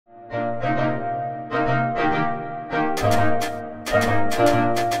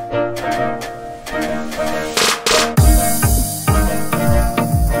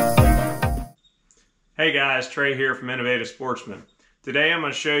guys, Trey here from Innovative Sportsman. Today I'm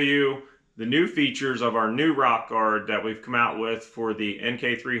going to show you the new features of our new rock guard that we've come out with for the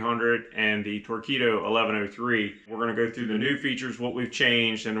NK300 and the Torqeedo 1103. We're going to go through the new features, what we've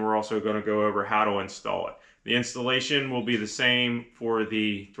changed, and we're also going to go over how to install it. The installation will be the same for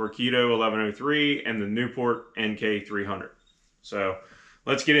the Torqeedo 1103 and the Newport NK300. So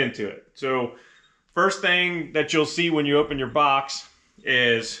let's get into it. So first thing that you'll see when you open your box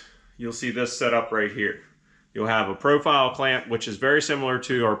is you'll see this setup right here. You'll have a profile clamp, which is very similar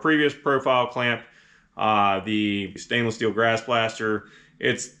to our previous profile clamp, the stainless steel grass blaster.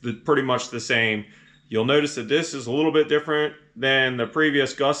 It's pretty much the same. You'll notice that this is a little bit different than the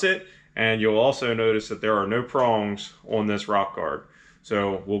previous gusset, and you'll also notice that there are no prongs on this rock guard.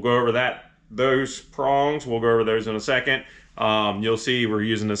 So we'll go over those prongs. We'll go over those in a second. You'll see we're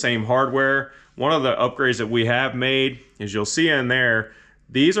using the same hardware. One of the upgrades that we have made is you'll see in there,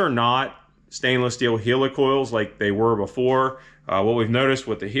 these are not stainless steel helicoils like they were before. What we've noticed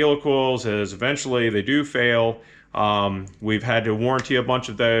with the helicoils is eventually they do fail. We've had to warranty a bunch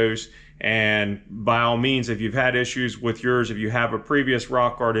of those, and by all means, if you've had issues with yours, if you have a previous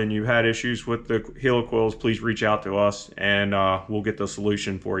rock guard and you had issues with the helicoils, please reach out to us and we'll get the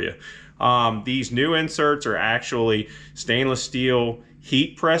solution for you. These new inserts are actually stainless steel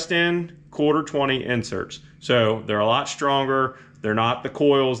heat pressed in quarter 20 inserts. So they're a lot stronger. They're not the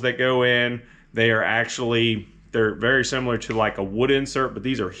coils that go in. They're very similar to like a wood insert, but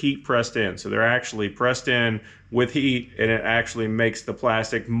these are heat pressed in. So they're actually pressed in with heat, and it actually makes the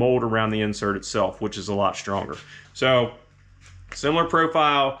plastic mold around the insert itself, which is a lot stronger. So similar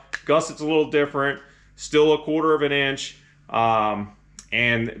profile, gusset's a little different, still 1/4 inch.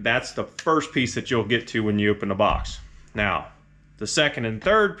 And that's the first piece that you'll get to when you open the box. Now, the second and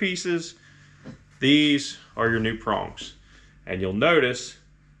third pieces, these are your new prongs. And you'll notice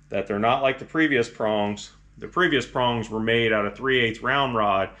that they're not like the previous prongs. The previous prongs were made out of 3/8 round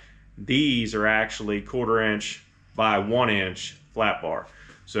rod. These are actually 1/4 inch by 1 inch flat bar.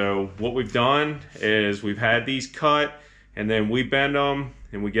 So what we've done is we've had these cut, and then we bend them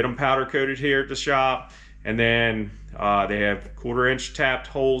and we get them powder coated here at the shop. And then they have 1/4 inch tapped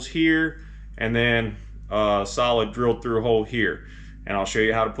holes here, and then a solid drilled through hole here. And I'll show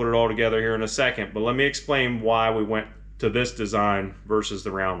you how to put it all together here in a second. But let me explain why we went to this design versus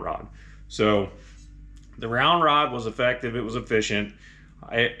the round rod. So the round rod was effective, it was efficient,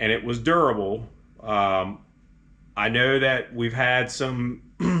 and it was durable. I know that we've had some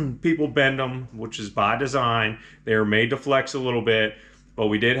people bend them, which is by design. They are made to flex a little bit, but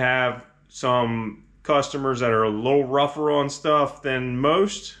we did have some customers that are a little rougher on stuff than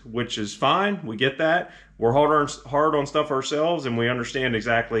most, which is fine. We get that. We're hard on stuff ourselves, and we understand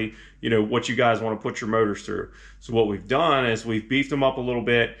exactly, what you guys want to put your motors through. So what we've done is we've beefed them up a little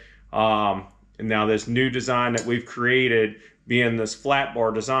bit. And now this new design that we've created, being this flat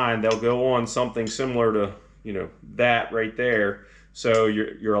bar design, they'll go on something similar to, that right there. So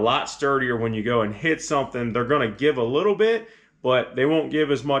you're a lot sturdier when you go and hit something. They're going to give a little bit, but they won't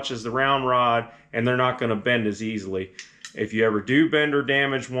give as much as the round rod, and they're not going to bend as easily. If you ever do bend or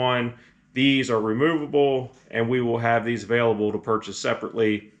damage one, these are removable, and we will have these available to purchase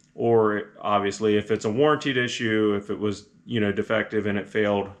separately. Or obviously, if it's a warranted issue, if it was defective and it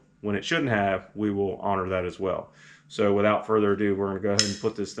failed when it shouldn't have, we will honor that as well. So without further ado, we're going to go ahead and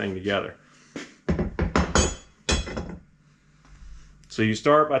put this thing together. So you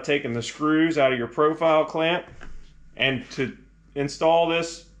start by taking the screws out of your profile clamp, and to install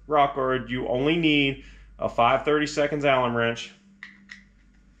this rock guard, you only need a 5/32 Allen wrench,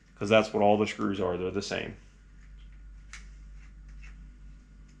 because that's what all the screws are. They're the same.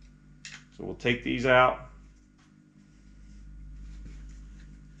 So we'll take these out.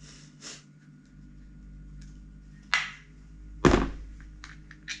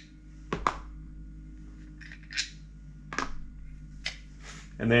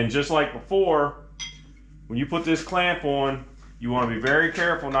 And then just like before, when you put this clamp on, you want to be very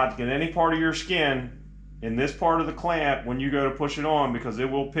careful not to get any part of your skin in this part of the clamp when you go to push it on, because it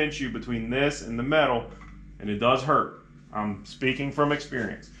will pinch you between this and the metal, and it does hurt. I'm speaking from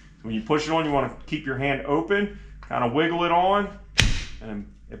experience. So when you push it on, you want to keep your hand open, kind of wiggle it on, and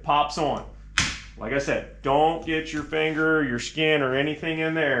it pops on. Like I said, don't get your finger, your skin, or anything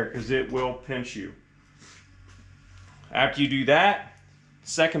in there, because it will pinch you. After you do that,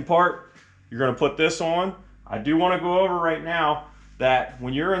 second part, you're going to put this on. I do want to go over right now that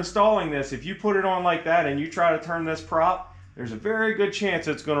when you're installing this, if you put it on like that and you try to turn this prop, there's a very good chance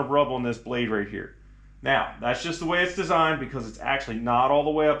it's going to rub on this blade right here. Now, that's just the way it's designed, because it's actually not all the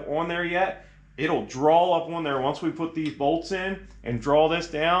way up on there yet. It'll draw up on there once we put these bolts in and draw this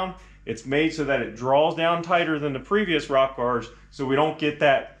down. It's made so that it draws down tighter than the previous rock guards, so we don't get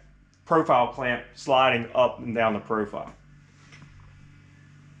that profile clamp sliding up and down the profile.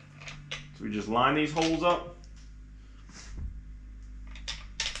 So we just line these holes up.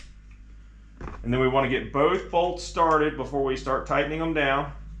 And then we want to get both bolts started before we start tightening them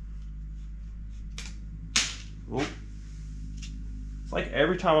down. Oop. It's like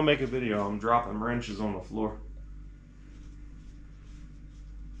every time I make a video, I'm dropping wrenches on the floor.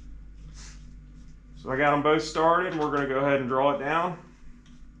 So I got them both started, and we're going to go ahead and draw it down.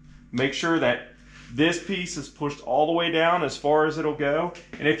 Make sure that this piece is pushed all the way down as far as it'll go.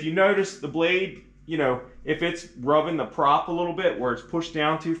 And if you notice the blade, you know, if it's rubbing the prop a little bit where it's pushed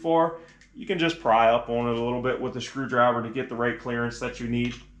down too far, you can just pry up on it a little bit with the screwdriver to get the right clearance that you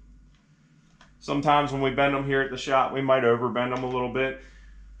need. Sometimes when we bend them here at the shop, we might overbend them a little bit.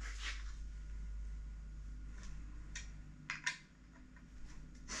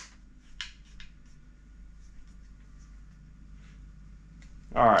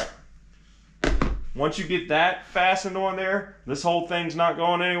 All right. Once you get that fastened on there, this whole thing's not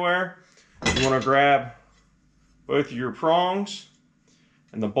going anywhere. You want to grab both of your prongs,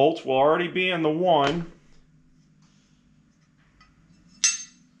 and the bolts will already be in the one.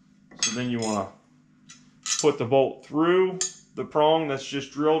 So then you want to put the bolt through the prong that's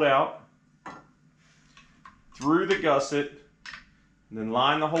just drilled out, through the gusset, and then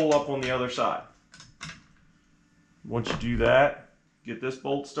line the hole up on the other side. Once you do that, get this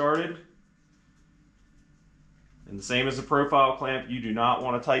bolt started. And the same as the profile clamp, you do not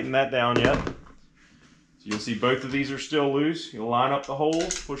want to tighten that down yet. So you'll see both of these are still loose. You'll line up the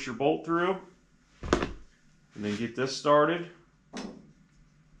holes, push your bolt through, and then get this started.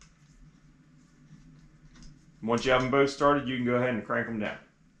 Once you have them both started, you can go ahead and crank them down.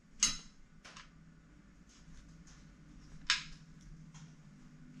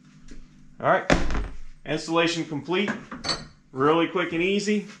 All right, installation complete. Really quick and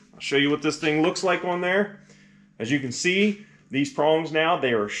easy. I'll show you what this thing looks like on there. As you can see, these prongs now,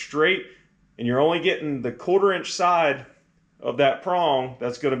 they are straight, and you're only getting the 1/4 inch side of that prong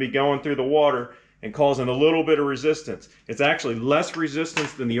that's going to be going through the water and causing a little bit of resistance. It's actually less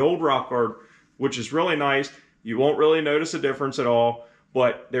resistance than the old rock guard, which is really nice. You won't really notice a difference at all,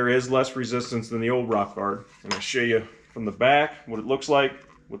 but there is less resistance than the old rock guard. And I'll show you from the back what it looks like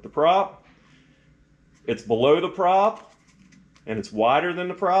with the prop. It's below the prop, and it's wider than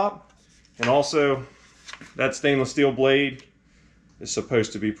the prop, and also that stainless steel blade is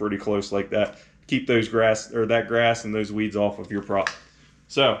supposed to be pretty close like that. Keep those grass and those weeds off of your prop.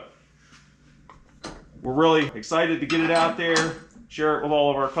 So we're really excited to get it out there, share it with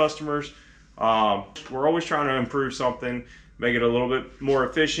all of our customers. We're always trying to improve something, make it a little bit more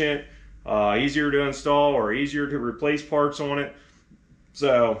efficient, easier to install or easier to replace parts on it.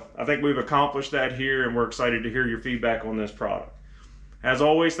 So I think we've accomplished that here, and we're excited to hear your feedback on this product. As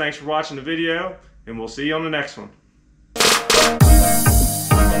always, thanks for watching the video, and we'll see you on the next one.